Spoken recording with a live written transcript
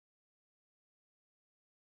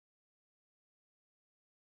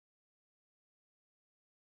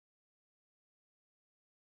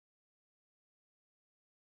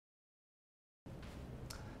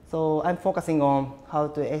So I'm focusing on how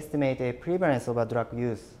to estimate a prevalence of a drug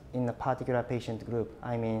use in a particular patient group.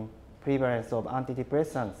 I mean, prevalence of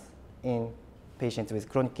antidepressants in patients with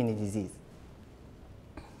chronic kidney disease.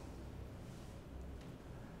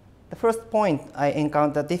 The first point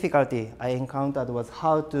difficulty I encountered was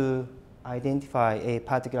how to identify a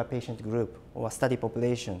particular patient group or study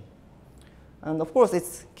population. And of course,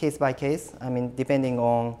 it's case by case. I mean, depending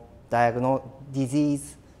on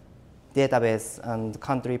disease, database, and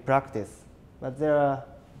country practice. But there are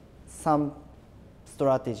some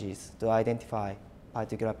strategies to identify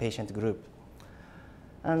particular patient group.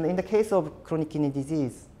 And in the case of chronic kidney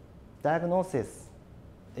disease, diagnosis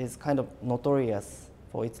is kind of notorious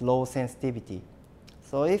for its low sensitivity.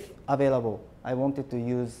 So if available, I wanted to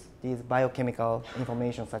use these biochemical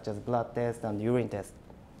information such as blood test and urine test.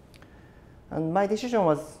 And my decision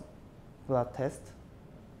was blood test.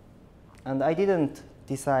 And I didn't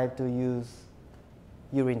decide to use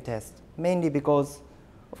urine test, mainly because,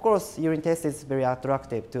 of course, urine test is very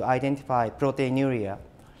attractive to identify proteinuria.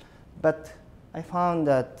 But I found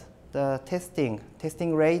that the testing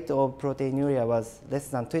rate of proteinuria was less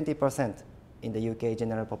than 20% in the UK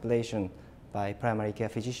general population by primary care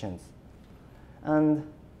physicians. And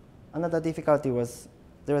another difficulty was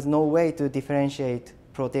there was no way to differentiate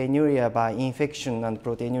proteinuria by infection and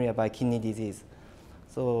proteinuria by kidney disease.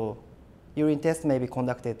 So urine test may be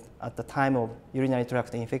conducted at the time of urinary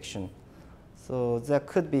tract infection. So there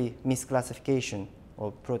could be misclassification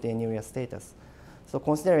of proteinuria status. So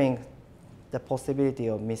considering the possibility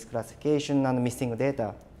of misclassification and missing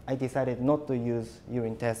data, I decided not to use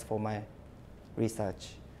urine test for my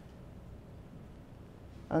research.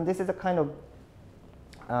 And this is a kind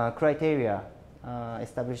of criteria,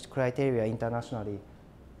 established criteria internationally,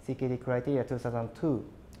 CKD criteria 2002.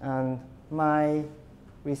 And my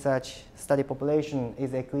research study population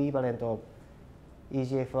is equivalent of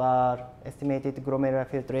eGFR, estimated glomerular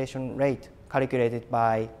filtration rate, calculated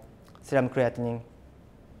by serum creatinine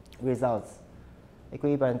results,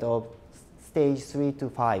 equivalent of stage 3 to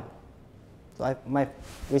 5. So my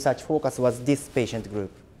research focus was this patient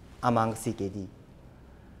group among CKD.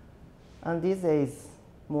 And these days,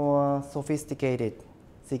 more sophisticated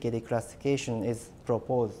CKD classification is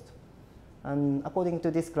proposed. And according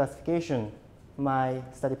to this classification, my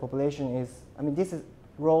study population is, this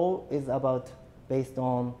row is based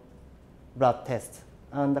on blood test,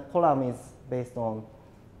 and the column is based on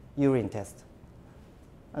urine test.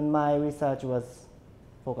 And my research was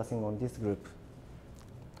focusing on this group.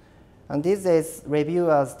 And these days,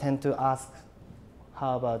 reviewers tend to ask,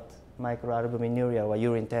 how about microalbuminuria or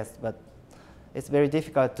urine test? But it's very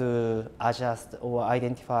difficult to adjust or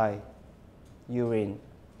identify urine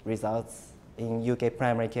results in UK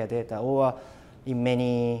primary care data or in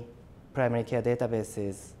many primary care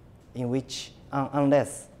databases in which,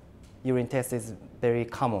 unless urine test is very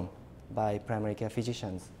common by primary care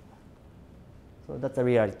physicians. So that's a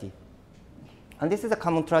reality. And this is a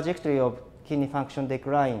common trajectory of kidney function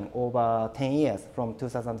decline over 10 years from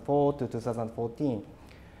 2004 to 2014.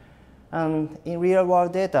 And in real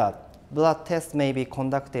world data, blood tests may be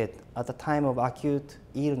conducted at the time of acute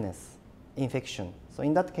illness, infection. So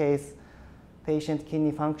in that case, patient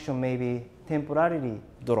kidney function may be temporarily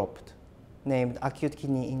dropped, named acute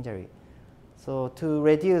kidney injury. So to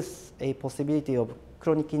reduce a possibility of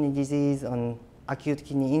chronic kidney disease and acute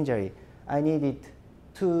kidney injury, I needed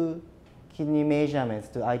 2 kidney measurements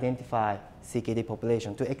to identify CKD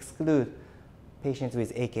population, to exclude patients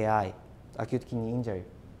with AKI, acute kidney injury.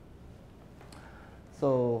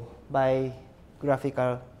 So by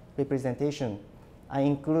graphical representation, I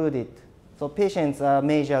included, so patients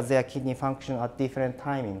measure their kidney function at different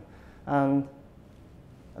timing. And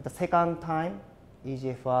at the second time,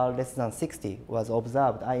 eGFR less than 60 was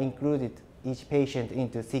observed. I included each patient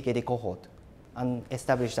into CKD cohort and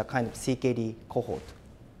established a kind of CKD cohort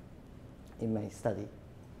in my study.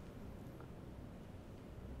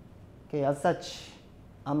 Okay, as such,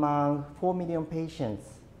 among 4 million patients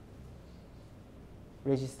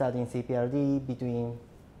registered in CPRD between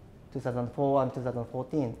 2004 and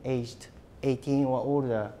 2014, aged 18 or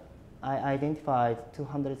older, I identified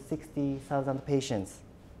 260,000 patients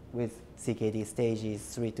with CKD stages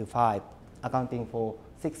 3 to 5, accounting for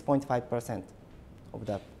 6.5% of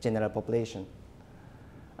the general population.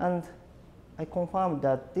 And I confirmed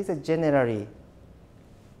that this is generally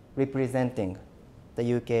representing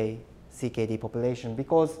the UK CKD population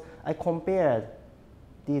because I compared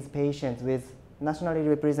these patients with nationally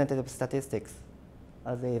representative statistics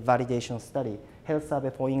as a validation study, Health Survey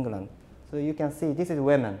for England. So you can see this is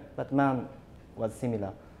women, but man was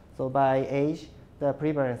similar. So by age, the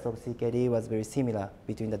prevalence of CKD was very similar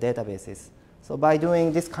between the databases. So by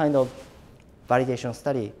doing this kind of validation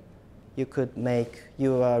study, you could make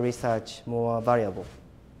your research more variable.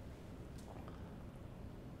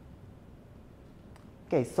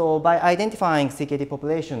 Okay, so by identifying CKD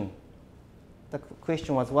population, the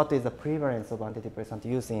question was what is the prevalence of antidepressant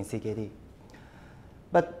use in CKD?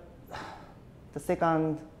 But the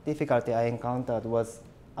second difficulty I encountered was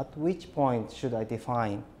at which point should I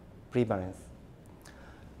define prevalence?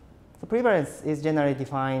 So prevalence is generally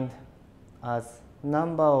defined as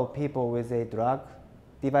number of people with a drug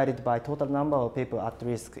divided by total number of people at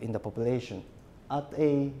risk in the population at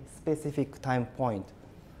a specific time point.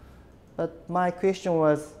 But my question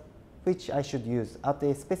was which I should use at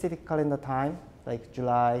a specific calendar time, like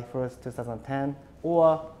July 1st, 2010,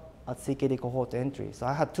 or at CKD cohort entry. So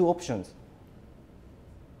I had two options.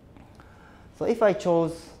 So if I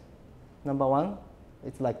chose number one,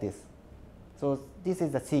 it's like this. So this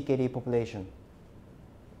is the CKD population.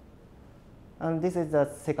 And this is the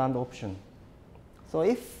second option. So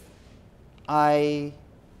if I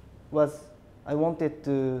wanted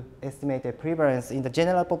to estimate a prevalence in the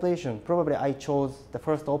general population, probably I chose the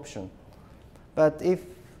first option. But if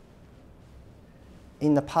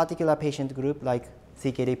in a particular patient group like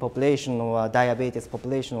CKD population or diabetes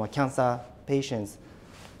population or cancer patients,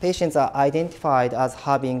 patients are identified as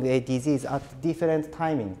having a disease at different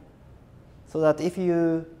timing. So that if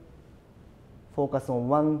you focus on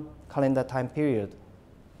one calendar time period,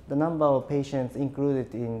 the number of patients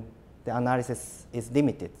included in the analysis is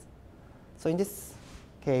limited. So in this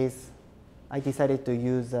case, I decided to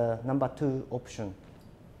use the number two option.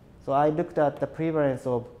 So I looked at the prevalence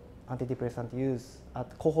of antidepressant use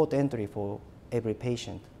at cohort entry for every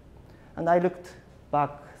patient. And I looked back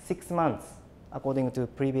 6 months according to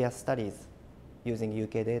previous studies using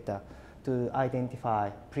UK data to identify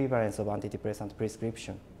prevalence of antidepressant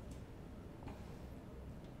prescription.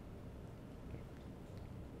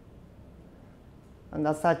 And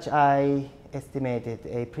as such, I estimated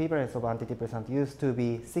a prevalence of antidepressant use to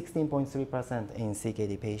be 16.3% in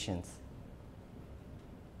CKD patients.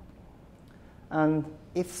 And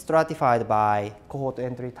if stratified by cohort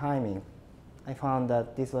entry timing, I found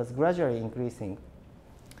that this was gradually increasing.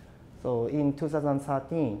 So in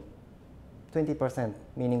 2013, 20%,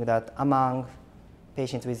 meaning that among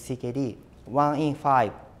patients with CKD, 1 in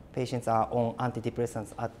 5 patients are on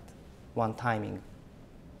antidepressants at one timing.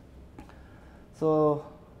 So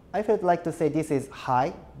I felt like to say this is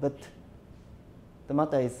high, but the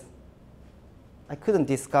matter is I couldn't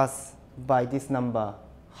discuss by this number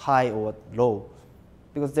high or low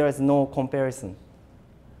because there is no comparison.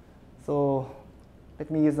 So let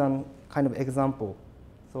me use a kind of example.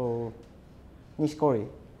 So Nishikori,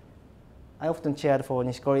 I often cheered for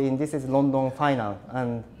Nishikori, and this is London final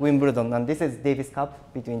and Wimbledon, and this is Davis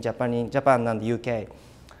Cup between Japan and the UK.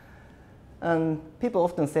 And people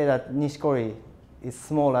often say that Nishikori is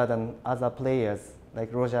smaller than other players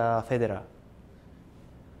like Roger Federer.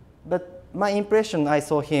 But my impression I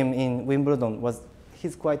saw him in Wimbledon was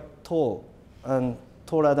he's quite tall and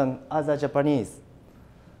taller than other Japanese.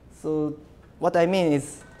 So what I mean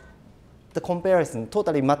is the comparison,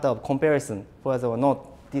 totally matter of comparison, whether or not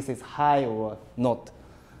this is high or not.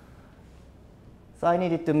 So I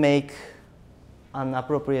needed to make an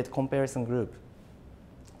appropriate comparison group.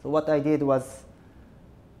 So what I did was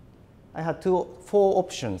I had 4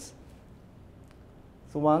 options.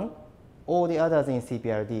 So one, all the others in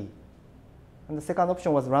CPRD. And the second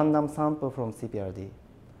option was random sample from CPRD.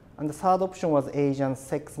 And the third option was Asian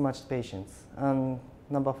sex-matched patients. And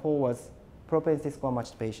number 4 was propensity score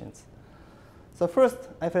matched patients. So first,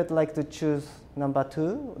 I felt like to choose number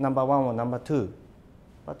 1 or number 2.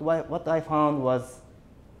 But what I found was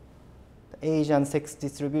the Asian sex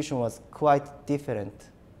distribution was quite different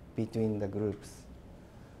between the groups.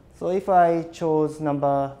 So if I chose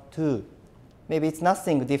number 2, maybe it's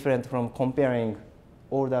nothing different from comparing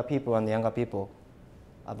older people and younger people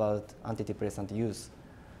about antidepressant use.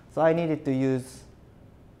 So I needed to use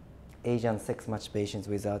Asian sex-matched patients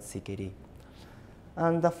without CKD.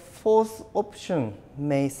 And the fourth option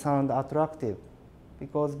may sound attractive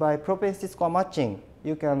because by propensity score matching,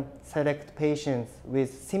 you can select patients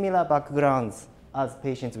with similar backgrounds as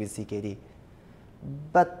patients with CKD.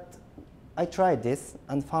 But I tried this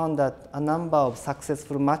and found that a number of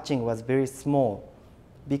successful matching was very small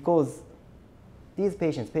because these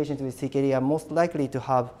patients with CKD are most likely to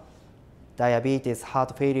have diabetes,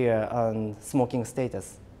 heart failure, and smoking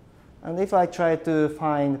status. And if I try to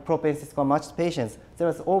find propensity score matched patients, there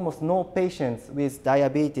is almost no patients with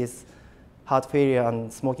diabetes, heart failure,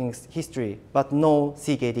 and smoking history, but no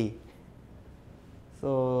CKD.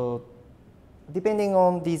 So depending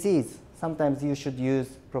on disease, sometimes you should use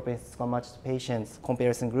propensity score matched patients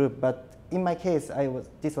comparison group, but in my case,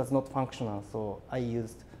 this was not functional, so I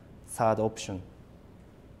used third option.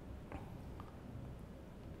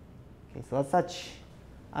 Okay, so as such,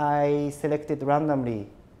 I selected randomly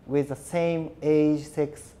with the same age,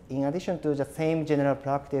 sex, in addition to the same general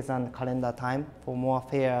practice and calendar time for more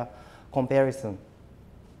fair comparison,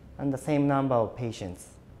 and the same number of patients.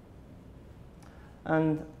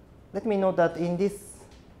 And let me note that in this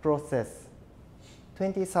process,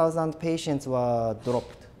 20,000 patients were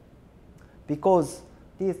dropped because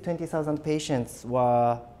these 20,000 patients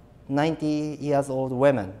were 90 years old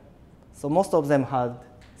women. So most of them had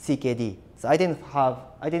CKD. So I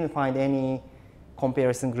didn't find any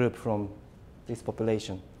comparison group from this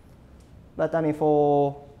population. But I mean,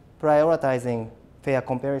 for prioritizing fair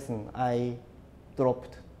comparison, I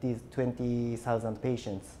dropped these 20,000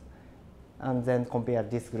 patients and then compared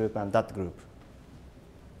this group and that group.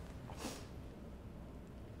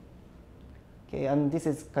 Okay, and this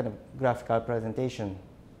is kind of graphical presentation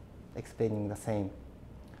explaining the same.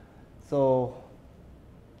 So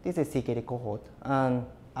this is CKD cohort, and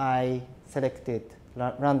I selected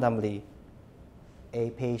randomly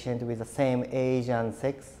a patient with the same age and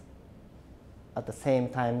sex at the same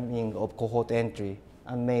timing of cohort entry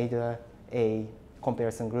and made a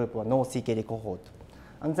comparison group or no CKD cohort,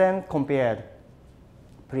 and then compared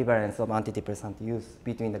prevalence of antidepressant use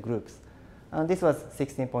between the groups. And this was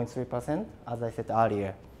 16.3%, as I said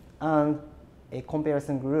earlier. And a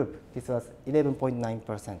comparison group, this was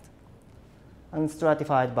 11.9%. And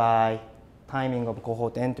stratified by timing of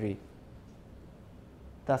cohort entry,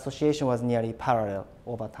 the association was nearly parallel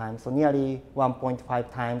over time, so nearly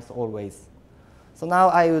 1.5 times always. So now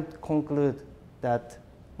I would conclude that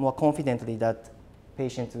more confidently that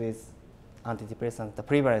patients with antidepressants, the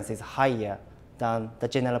prevalence is higher than the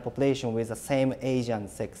general population with the same age and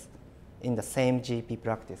sex in the same GP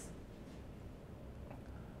practice.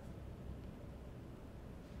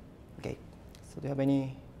 Okay, so do you have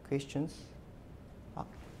any questions?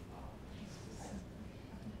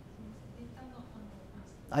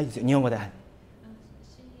いいですよ、日本語で。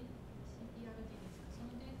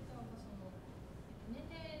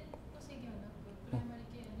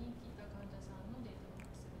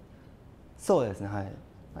そうですね、はい。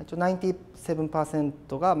一応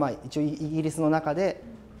97%が、一応イギリスの中で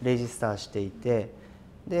レジスターしていて、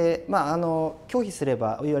で、拒否すれ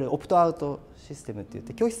ば、いわゆるオプトアウトシステムって言っ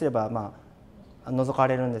て、拒否すれば、除か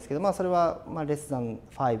れるんですけど、それは、レスザン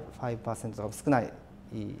 5% とか少ないと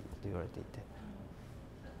言われていて。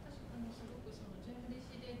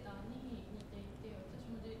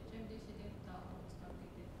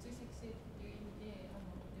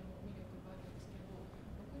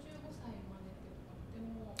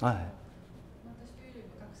はい、私というより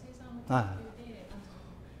も学生さんの研究で、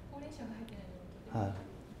高齢者が入ってないのに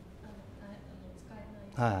とても使えない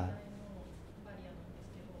最大のバリアなんで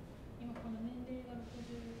すけど、今この年齢が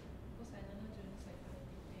65歳、72歳され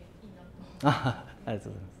ていていいなと思います。ありがと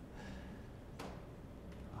うございます。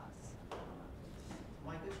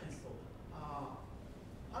My question is, how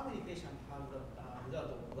many patients have the result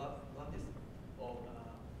of blood test of,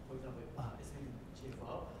 for example,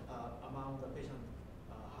 SMGFR among the patients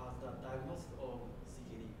the diagnosis of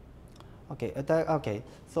CKD? Okay.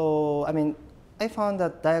 So, I found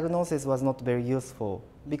that diagnosis was not very useful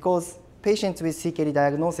because patients with CKD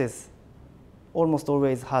diagnosis almost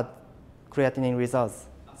always had creatinine results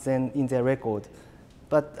then in their record.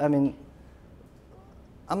 But,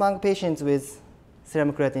 among patients with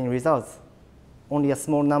serum creatinine results, only a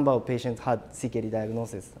small number of patients had CKD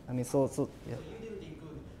diagnosis. Yeah. So you didn't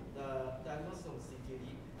include the diagnosis of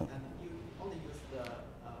CKD, and you only used the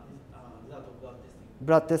result of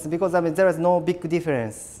blood testing? Because there is no big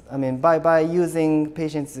difference. By using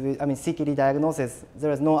patients with CKD diagnosis,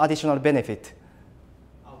 there is no additional benefit.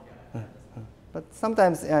 Okay. But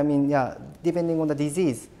sometimes, depending on the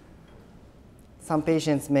disease, some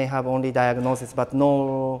patients may have only diagnosis but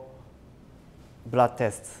no blood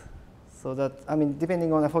tests. So that,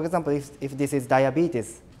 depending on, for example, if this is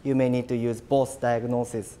diabetes, you may need to use both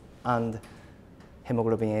diagnosis and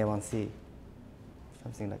hemoglobin A1C,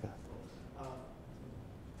 something like that.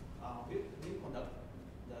 Will you conduct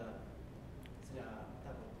the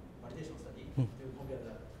type of validation study to compare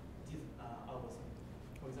these algorithms?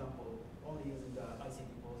 For example, only using the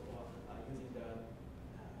ICD pose or using the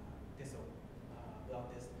test of blood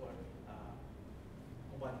test or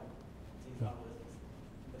combining these algorithms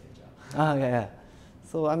in the future? Yeah.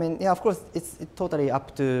 So, of course, it's totally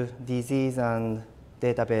up to disease and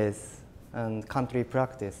database and country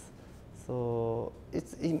practice. So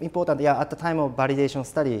it's important, at the time of validation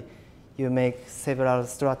study, you make several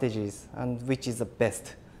strategies and which is the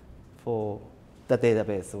best for the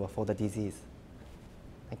database or for the disease.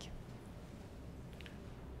 Thank you.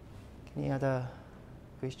 Any other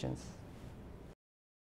questions?